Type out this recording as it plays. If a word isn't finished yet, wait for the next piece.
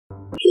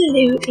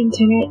Hello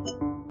Internet,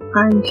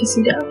 I'm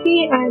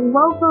KrissieDeathy and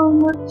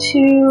welcome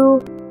to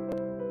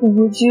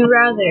Would You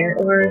Rather,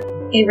 or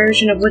a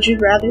version of Would You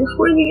Rather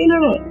for the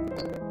Internet.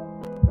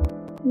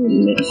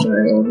 Make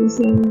sure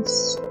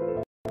everything's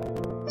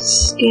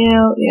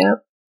scale,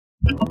 yep.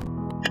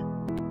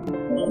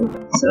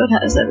 So it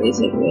has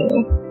everything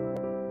there.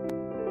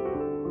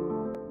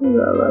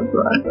 Blah blah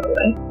blah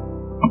blah.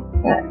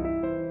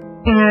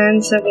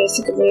 And so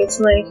basically it's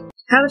like,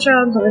 have a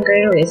child and something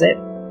great to raise it.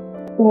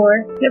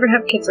 Or never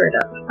have kids or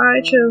adopt.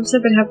 I chose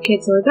never have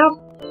kids or adopt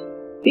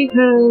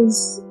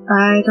because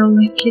I don't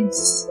like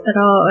kids at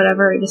all, and I've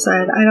already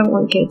decided I don't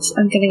want kids.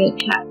 I'm getting a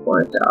cat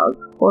or a dog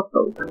or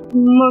both.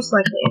 Most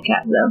likely a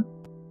cat though.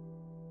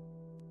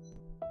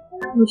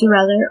 Would you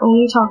rather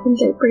only talk in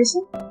third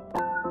person?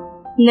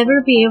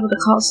 Never be able to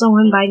call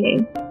someone by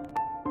name.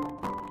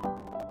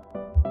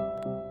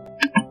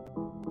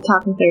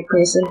 Talk in third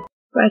person.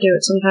 But I do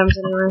it sometimes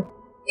anyway.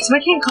 Because if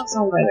I can't call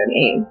someone by their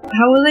name,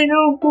 how will they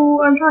know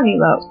who I'm talking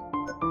about?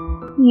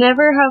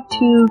 Never have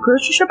to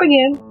grocery shop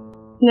again.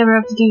 Never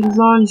have to do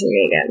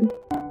laundry again.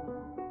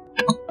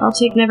 I'll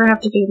take never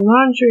have to do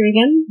laundry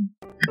again.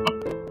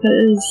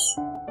 Because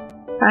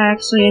I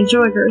actually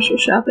enjoy grocery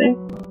shopping.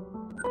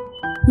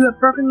 You have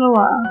broken the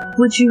law.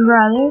 Would you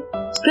rather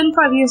spend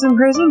 5 years in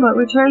prison but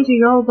return to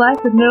your old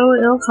life with no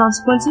ill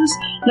consequences?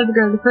 Never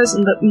go to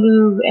prison but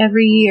move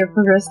every year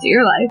for the rest of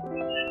your life.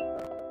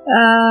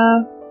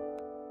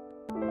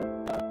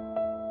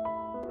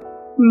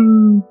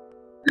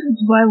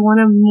 Do I want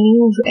to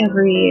move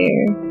every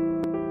year?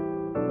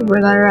 Or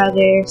would I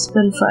rather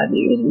spend 5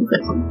 years in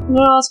prison?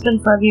 Well, I'll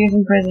spend 5 years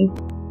in prison.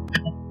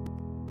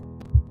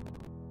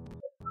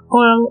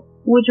 Or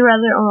would you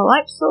rather own a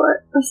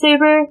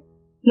lightsaber?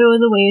 Know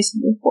the ways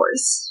of the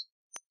Force.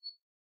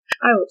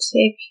 I would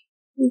take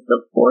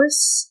the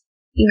Force,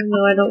 even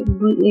though I don't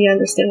completely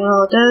understand what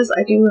all it does.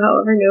 I do,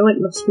 however, know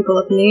it lifts people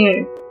up in the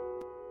air.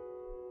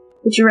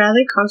 Would you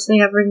rather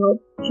constantly have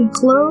wrinkled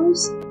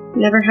clothes?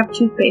 Never have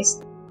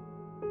toothpaste.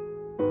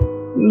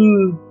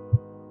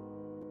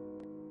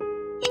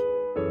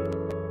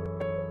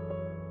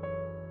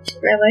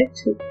 I like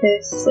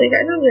toothpaste. Like,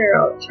 I know there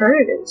are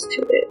alternatives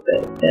to it,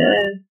 but,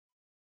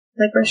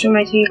 like brushing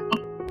my teeth.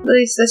 At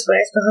least this way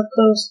I still have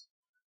clothes.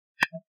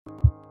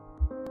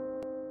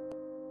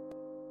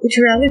 Would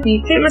you rather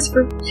be famous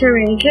for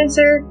curing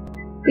cancer?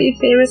 Be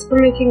famous for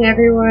making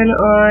everyone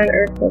on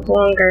Earth live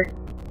longer?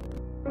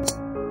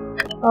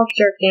 I'll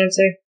cure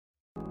cancer.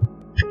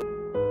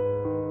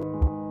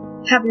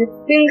 Have your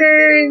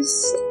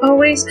fingers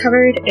always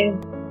covered in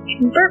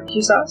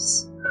barbecue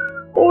sauce,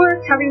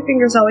 or have your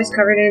fingers always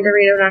covered in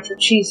Dorito nacho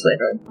cheese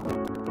flavor.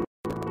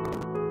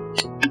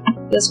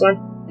 This one.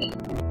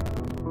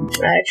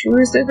 I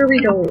choose the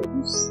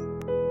Doritos.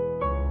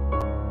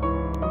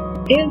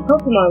 In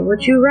Pokemon,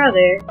 would you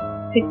rather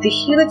pick the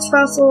Helix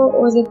fossil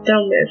or the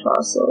Delmir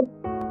fossil?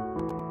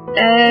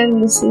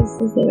 And this is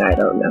the thing I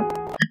don't know.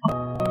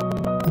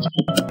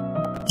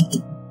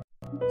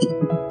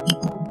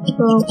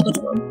 Oh,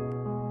 Pokemon.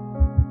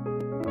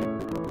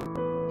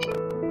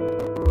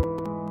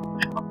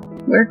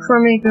 Work for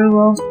me,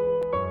 Google.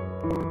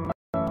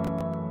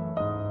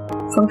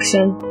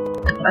 Function.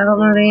 I don't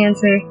know the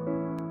answer.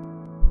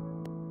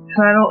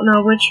 I don't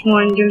know which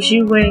one gives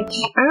you which.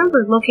 I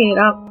remember looking it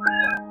up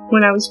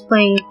when I was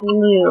playing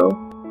Blue,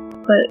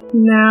 but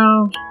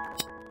now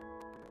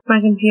my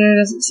computer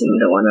doesn't seem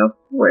to want to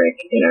work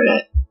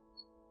internet.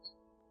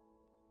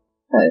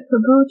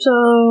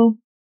 Kabuto.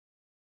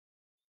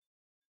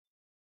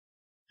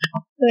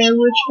 And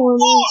which one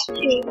is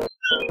pink?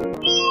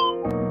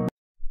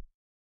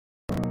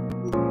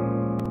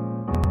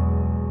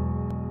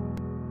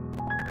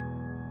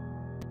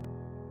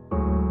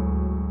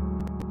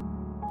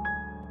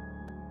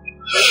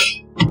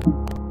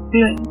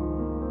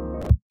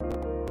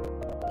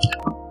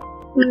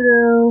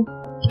 Pluto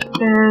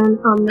and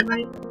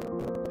Omnivite.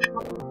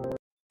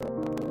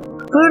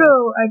 Pluto,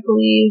 I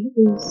believe,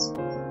 is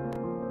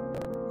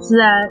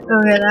that.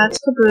 Okay, that's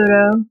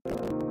Kabuto,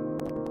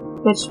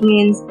 which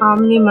means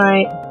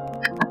Omnivite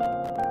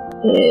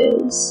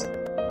is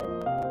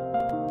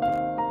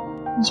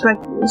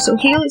respectively. So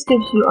Helix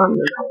gives you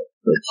Omnivite,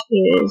 which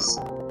is,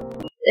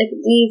 I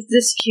believe,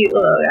 this cute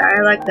little guy.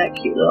 I like that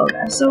cute little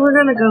guy. So we're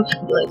gonna go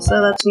Helix.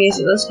 So that's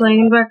music that's playing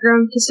in the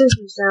background, because there's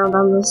no sound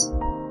on this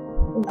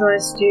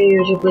Android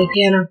Studio Ghibli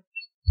piano.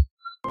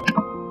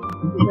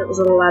 That was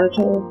a little out of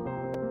tone.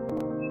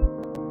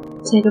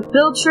 Take a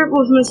field trip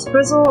with Miss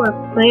Frizzle or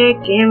play a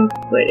game of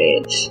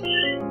Quidditch.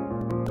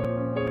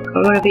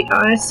 I'm gonna be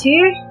honest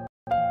here.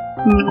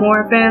 I'm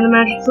more a fan of the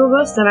Magic School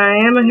Bus than I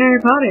am of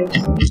Harry Potter.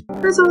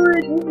 Frizzle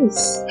it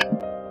is.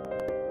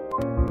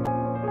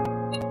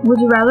 Would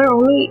you rather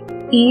only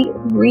eat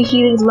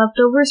reheated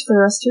leftovers for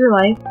the rest of your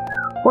life,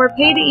 or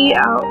pay to eat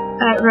out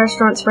at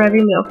restaurants for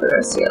every meal for the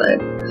rest of your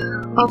life?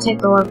 I'll take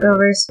the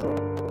leftovers.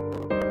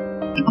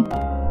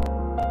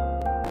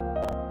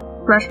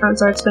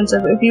 Restaurants are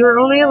expensive. If you were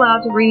only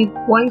allowed to read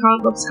one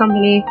comic books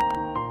company...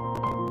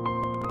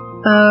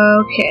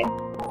 Okay.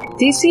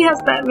 DC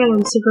has Batman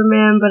and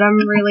Superman, but I'm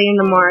really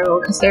into Marvel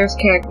because there's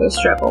characters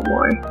struggle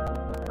more.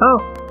 Oh,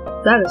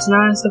 that is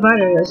not as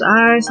divided as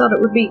I thought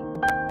it would be.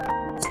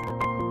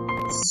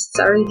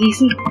 Sorry,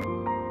 DC.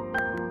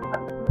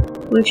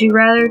 Would you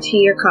rather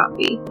tea or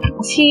coffee?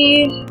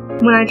 Tea,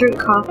 when I drink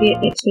coffee, it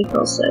makes me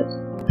feel sick.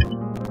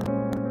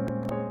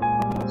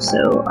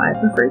 So I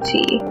prefer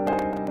tea.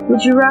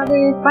 Would you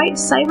rather fight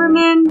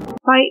Cybermen,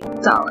 fight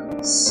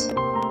Daleks?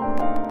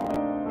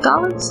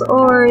 Daleks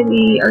or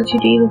the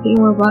R2D looking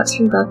robots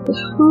from Doctor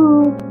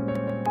Who?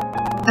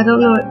 I don't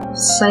know what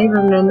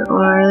Cybermen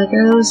are. Like,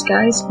 are those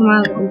guys come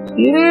out of the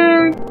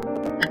computer?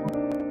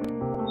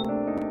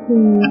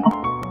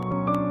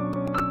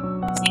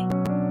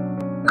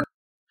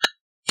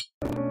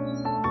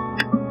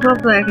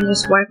 Hopefully I can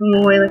just wipe them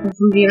away like a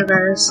computer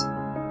virus.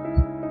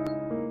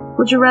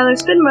 Would you rather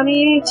spend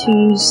Monday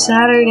to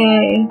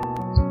Saturday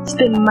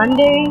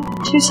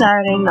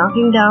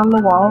knocking down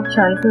the wall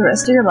trying for the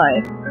rest of your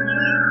life,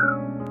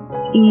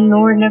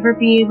 nor never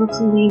be able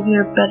to leave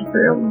your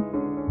bedroom?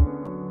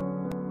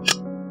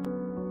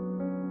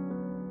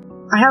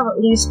 I have at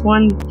least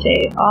one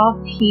day off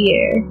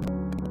here,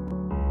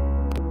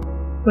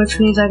 which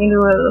means I can do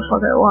whatever the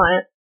fuck I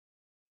want.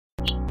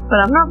 But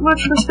I'm not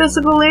much for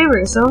physical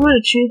labor, so I'm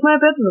gonna choose my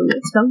bedroom.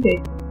 It's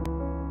comfy.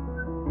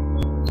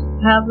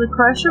 Have the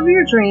crush of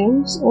your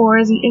dreams,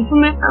 or the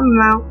infinite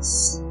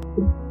amounts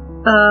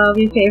of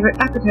your favorite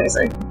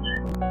appetizer.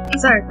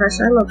 Sorry,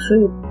 crush, I love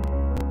food.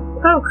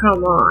 Oh,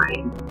 come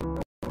on.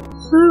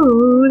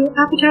 Food?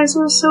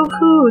 Appetizer is so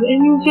food,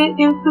 and you get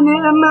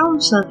infinite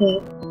amounts of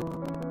it.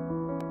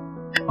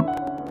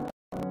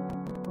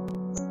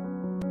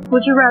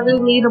 Would you rather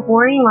lead a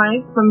boring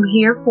life from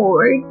here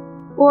forward,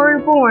 or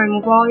born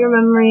with all your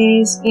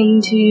memories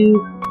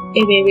into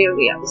a baby of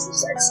the opposite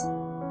sex?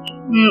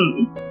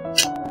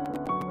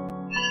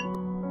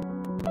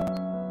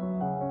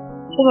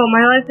 Well,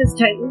 my life is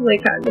technically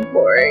kind of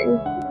boring.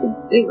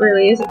 It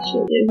really is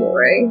extremely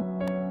boring.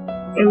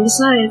 And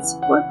besides,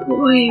 what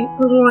boy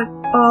would want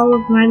all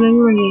of my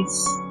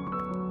memories?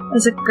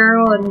 As a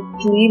girl and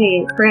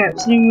bleeding and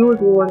cramps, you would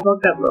be one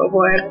fucked up little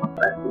boy, and I'd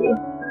fuck you.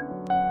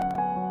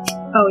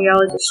 Oh,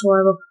 y'all are just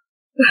horrible.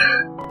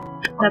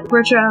 That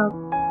poor child.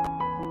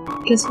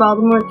 Kiss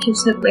Voldemort,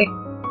 kiss Hitler.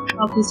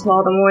 I'll kiss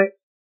Voldemort.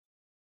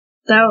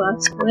 So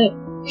that's good.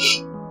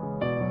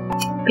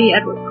 B.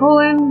 Edward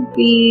Cullen,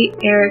 B.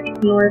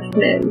 Eric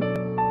Northman.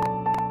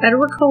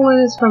 Edward Cullen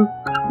is from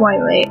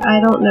Twilight. I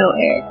don't know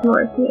Eric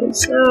Northman,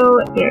 so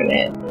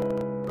internet.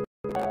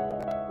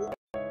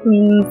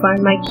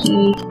 Find my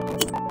key.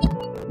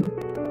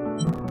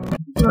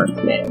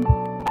 Northman.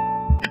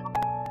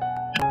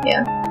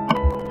 Yeah.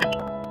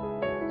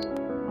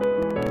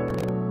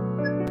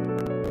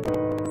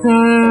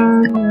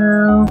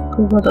 No,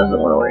 Google doesn't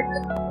want to work.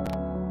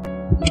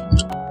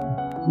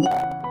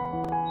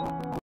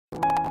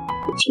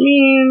 Which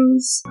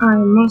means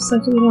I'm most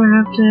likely gonna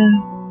have to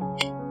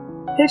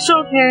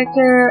fictional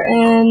character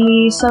in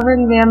the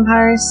Southern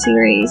Vampire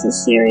series, a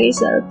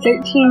series of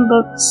 13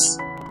 books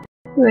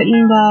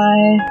written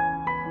by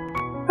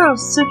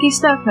Suki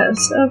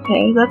Stackhouse.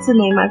 Okay, that's a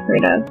name I've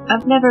heard of.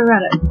 I've never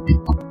read it.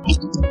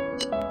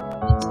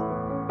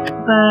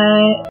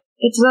 But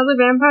it's another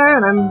vampire,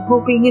 and I'm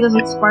hoping he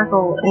doesn't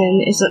sparkle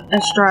and isn't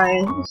as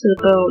dry to the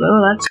bone.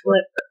 Oh, that's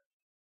flip.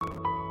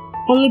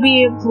 Only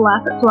be able to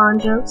laugh at flan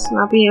jokes,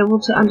 not be able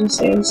to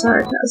understand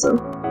sarcasm.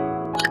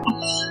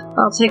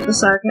 I'll take the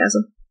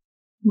sarcasm.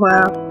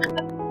 Wow.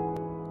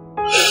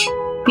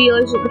 Be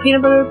allergic to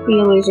peanut butter, be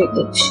allergic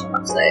to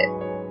chocolate.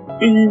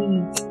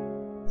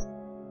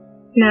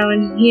 Now,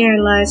 in here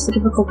lies the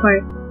difficult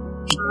part.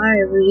 I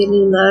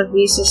really love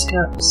Reese's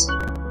Cups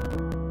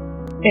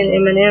and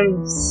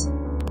M&M's.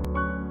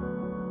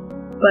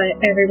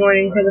 But every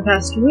morning for the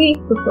past week,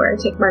 before I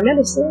take my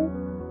medicine,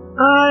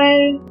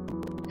 I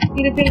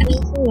eat a peanut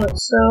butter sandwich,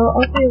 so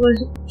I'll be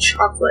allergic to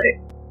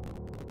chocolate.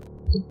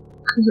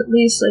 Because at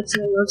least, that's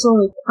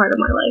only part of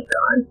my life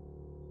gone.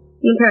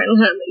 And apparently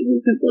not many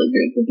people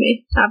agree with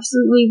me.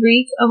 Absolutely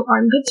reek of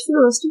armpits for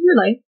the rest of your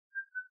life.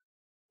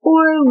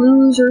 Or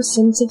lose your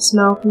sense of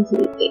smell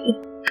completely.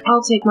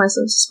 I'll take my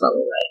sense of smell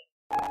away.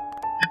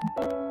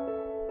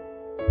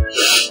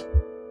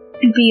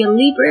 Be a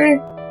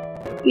leaper.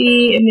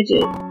 Be a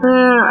midget.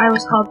 I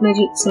was called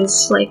midget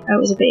since, I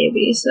was a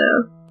baby, so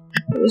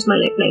it was my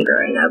nickname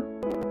growing up.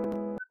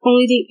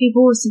 Only date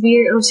people with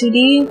severe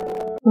OCD.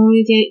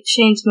 Only date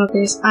chain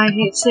smokers. I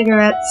hate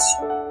cigarettes.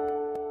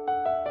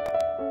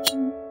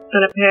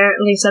 And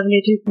apparently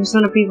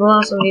 72% of people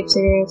also hate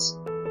cigarettes.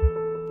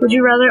 Would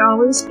you rather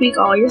always speak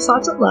all your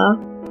thoughts out loud?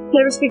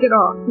 Never speak at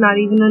all, not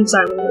even in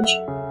sign language.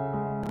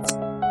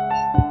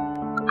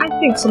 I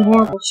think some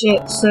horrible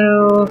shit,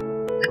 so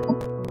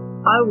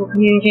I will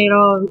communicate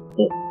all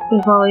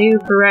with all of you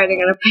for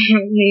writing, and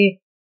apparently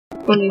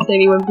only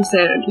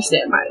 31%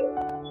 understand my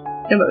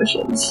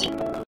emotions.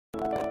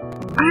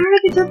 I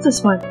already did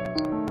this one.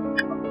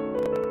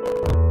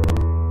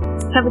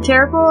 Have a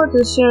terrible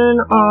audition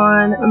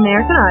on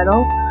American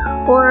Idol,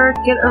 or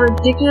get a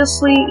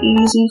ridiculously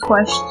easy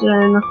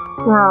question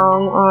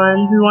wrong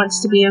on Who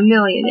Wants to Be a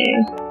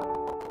Millionaire.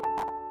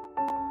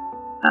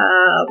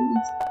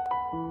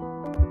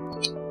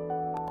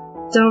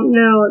 Don't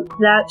know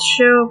that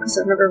show because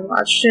I've never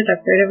watched it. I've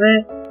heard of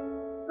it.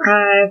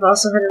 I've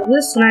also heard of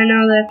this, and I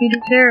know that if you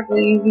do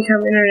terribly, you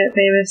become internet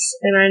famous,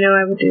 and I know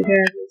I would do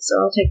terribly, so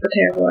I'll take the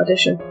terrible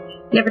audition.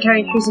 Never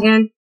tie your shoes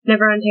again.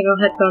 Never untangle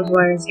headphones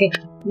wires again.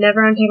 Never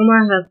untangle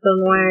my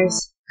headphone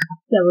wires.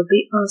 That would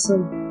be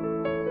awesome.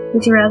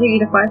 Would you rather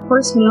eat a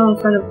 5-course meal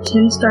in front of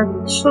 10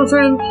 starving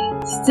children,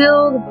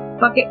 steal the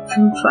bucket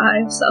from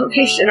 5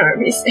 Salvation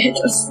Army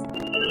Santas?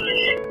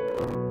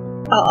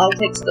 I'll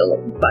take steal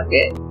the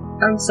bucket.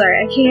 I'm sorry,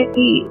 I can't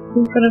eat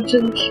in front of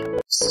 10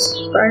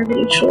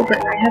 starving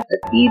children. I have to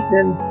feed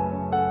them.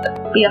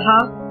 Be a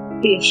hawk,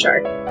 be a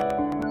shark.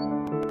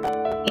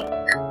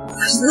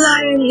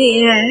 Fly in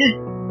the air.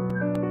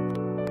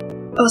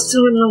 Also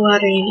in the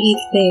water and eat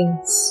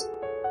things.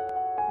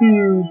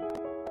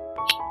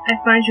 I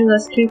find you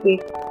less creepy.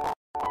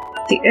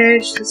 The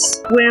urge to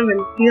swim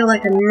and feel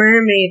like a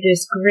mermaid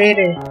is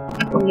greater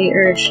than the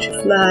urge to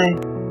fly.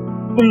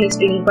 Only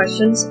speaking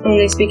questions,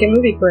 only speaking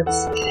movie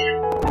quotes.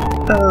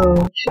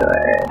 Oh,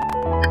 sure.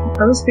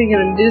 I'm speaking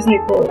in Disney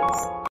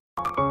quotes.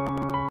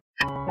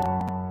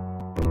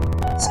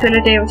 Spend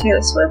a day with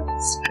Taylor Swift,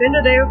 spend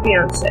a day with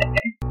Beyonce.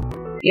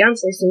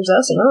 Beyonce seems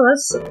awesome. Oh,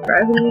 that's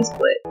surprisingly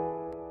split.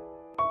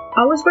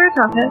 Always wear a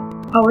top hat.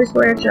 Always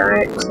wear a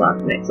giant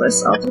clock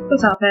necklace. I'll take the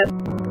top hat.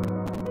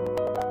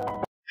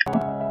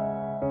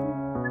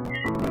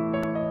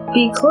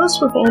 Be close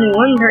with only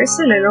one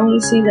person and only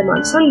see them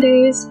on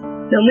Sundays.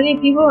 Know many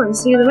people and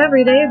see them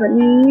every day, but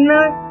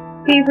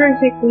not be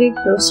perfectly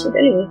close with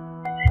anyone.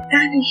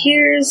 And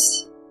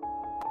here's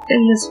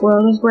in this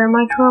world is where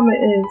my trauma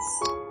is.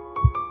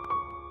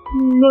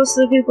 Most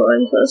of the people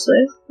I'm close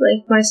with,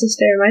 like my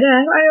sister and my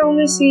dad, I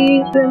only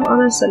see them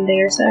on a Sunday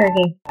or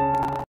Saturday.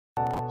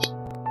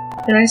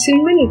 And I see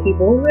many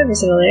people every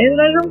single day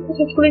that I don't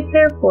particularly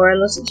care for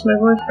unless it's my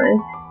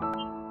boyfriend.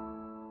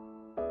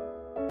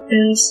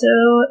 And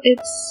so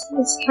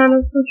it's kind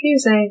of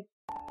confusing.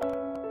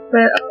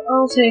 But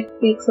I'll take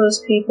the close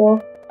people.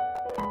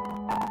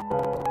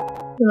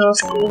 And I'll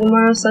see them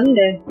on a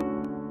Sunday.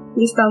 At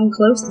least I'm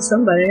close to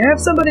somebody. I have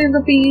somebody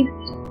to feed.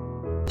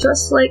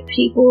 Just like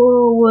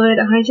people would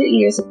 100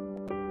 years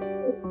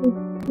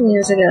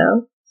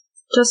ago.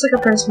 Just like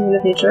a person in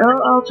the future.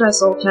 I'll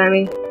dress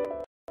old-timey.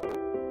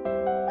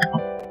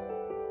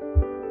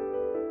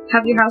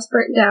 Have your house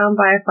burnt down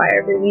by a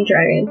fire-breathing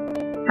dragon.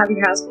 Have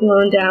your house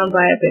blown down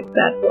by a big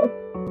bad wolf.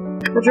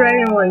 The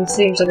dragon one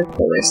seems like a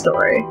cooler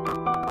story.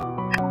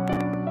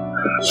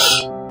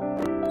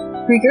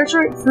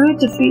 Regurgitate food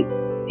to feed.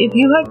 If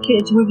you had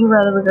kids, would you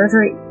rather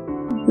regurgitate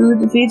food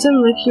to feed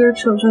them, lick your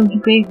children to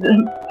bathe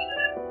them?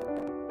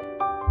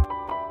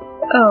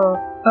 Oh,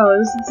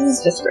 this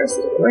is just gross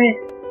anyway.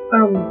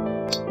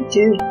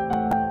 Dude.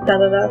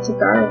 Da-da-da to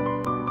garlic.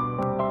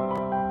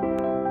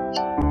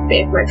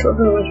 Bathe my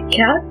children like a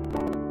cat?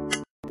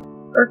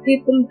 Or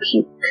feed them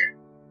puke?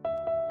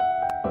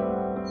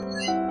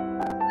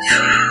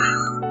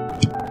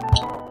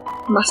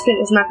 My skin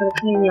is not gonna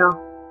clean, y'all.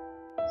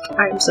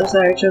 I am so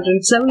sorry, children.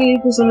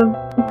 78% of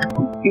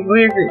people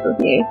agree with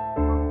me.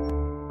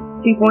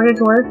 Be born a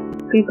dwarf.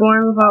 Be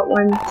born without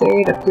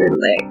 1/3 of your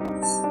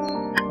legs.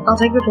 I'll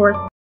take the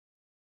dwarf.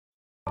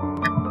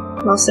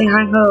 I'll sing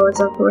hi-ho, it's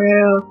up for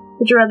you.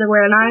 Would you rather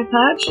wear an eye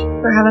patch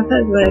or have a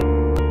peg leg?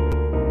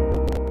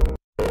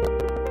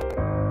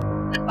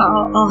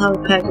 I'll have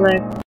a peg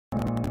leg.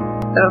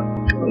 Oh,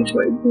 only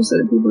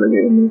 20% of people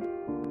agree with me.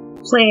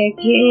 Play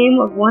a game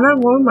of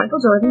one-on-one with Michael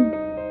Jordan.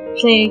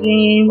 Play a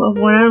game of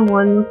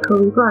one-on-one with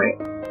Kobe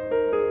Bryant.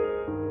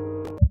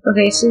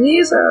 Okay, so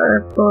these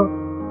are both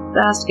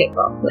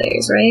basketball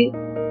players, right?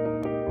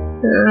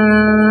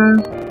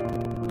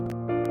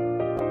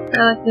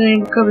 I like the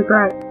name of Kobe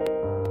Bryant.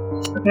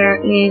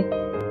 Apparently,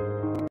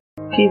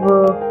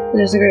 people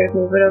disagree with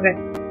me, but okay.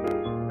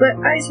 But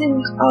I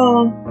think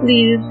I'll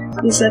leave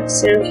this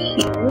episode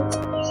here.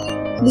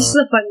 This is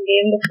a fun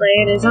game to play.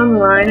 It is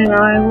online, and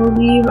I will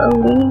leave a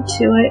link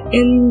to it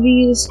in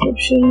the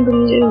description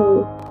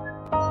below.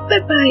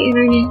 Bye-bye,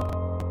 Internet.